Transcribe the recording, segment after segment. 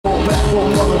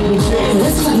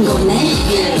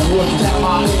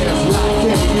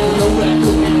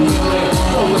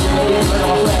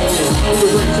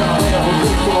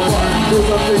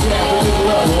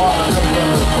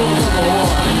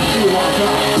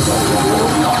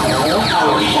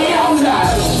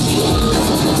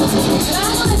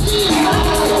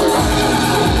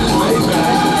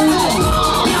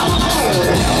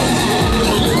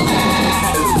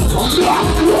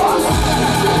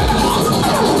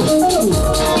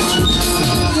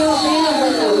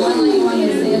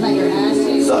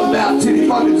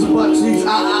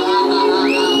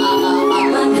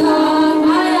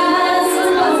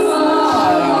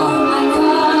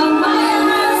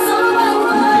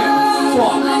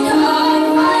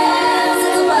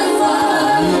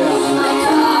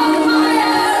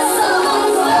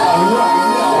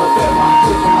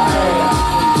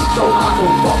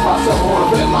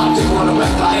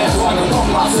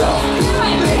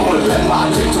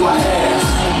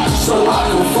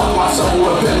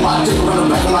my dick around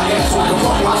the back of my ass so I can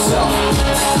fuck myself.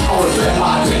 I wanna bend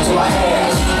my dick to my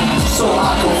ass so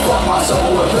I can fuck myself. I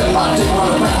wanna bend my dick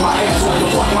around the back of my ass so I can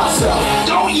fuck myself.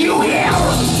 Don't you hear?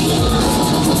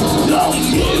 Don't you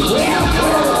hear?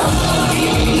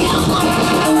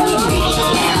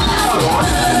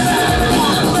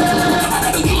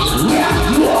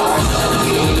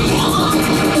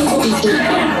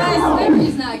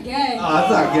 It's not gay. Oh,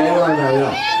 it's not gay, I know,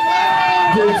 yeah.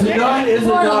 Dude, tonight is a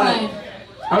night.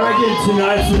 I reckon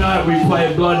tonight's the night we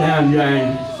play BloodHound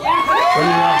gang. What do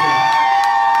you reckon?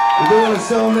 We're doing a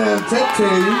song there in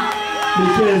Tech-Team.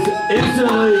 Because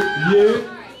instantly you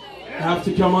have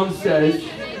to come on stage,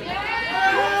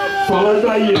 followed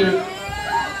by you.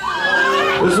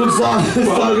 This song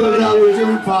goes out with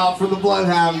Jimmy Pop from the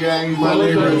BloodHound gang. He's my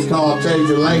neighbor. It's called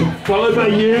Chasey, Lain. Followed by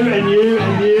you and you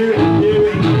and you and you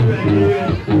and you and you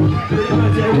and pretty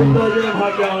much everybody in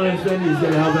Hot Girl and Cindy's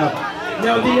gonna help out.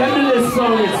 Now at the end of this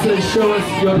song it says show us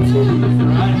your titties,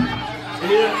 right?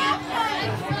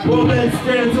 Yeah. Well then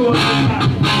stand towards the back.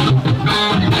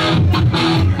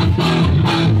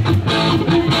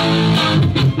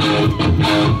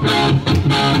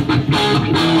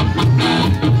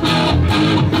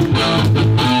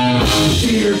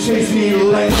 Dear Chasey,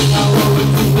 Lain, I wrote it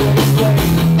to explain.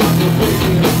 I'm a big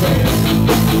fan.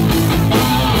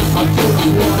 I just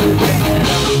wanted to have,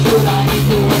 but I ain't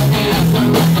doing it. I'm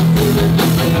feeling the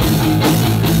same.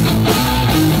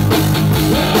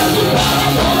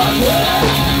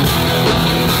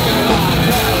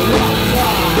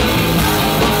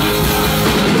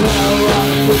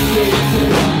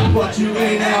 But you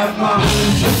ain't have mine.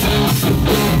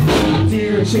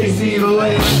 Dear Chasey,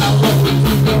 Lain, I wrote it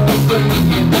to girlfriend.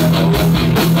 You never let me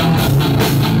back.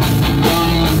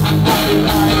 I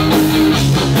like you.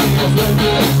 When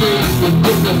you're free, you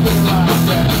put the thing like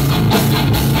that.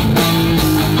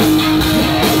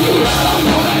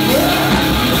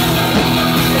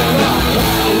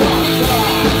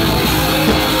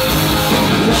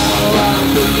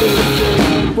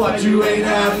 But you ain't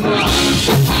have mine.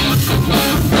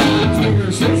 Dear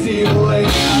Chasey, Lain, I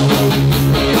wrote it to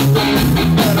girlfriend. You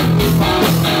better be mine.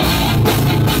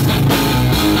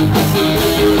 I said,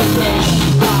 you're saying,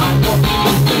 I want you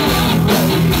to think that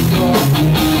he's gone.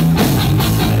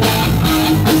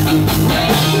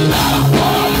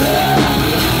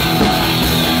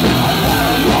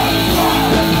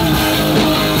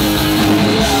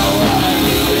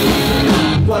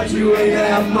 But you ain't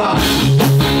have mine.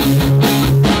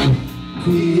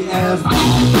 P.S.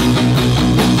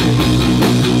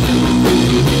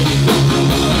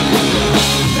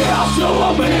 Yeah, so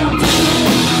I'm in.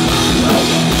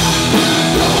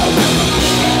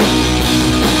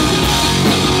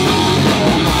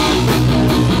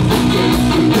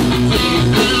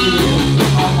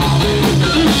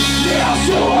 Yeah,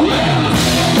 so I'm in.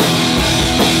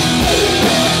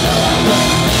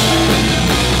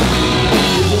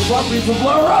 Fuck me for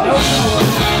blow up.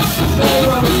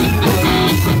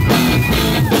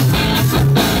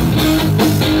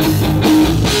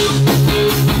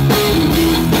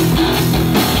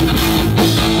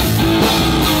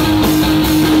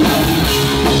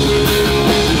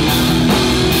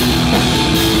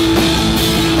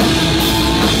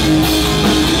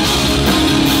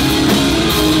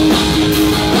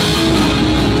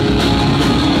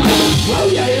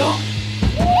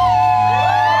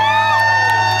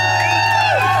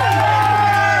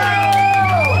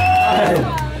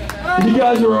 You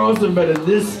guys are awesome, but at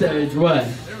this stage, what?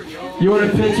 You want a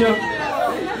picture?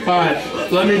 Alright,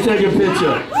 let me take a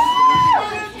picture.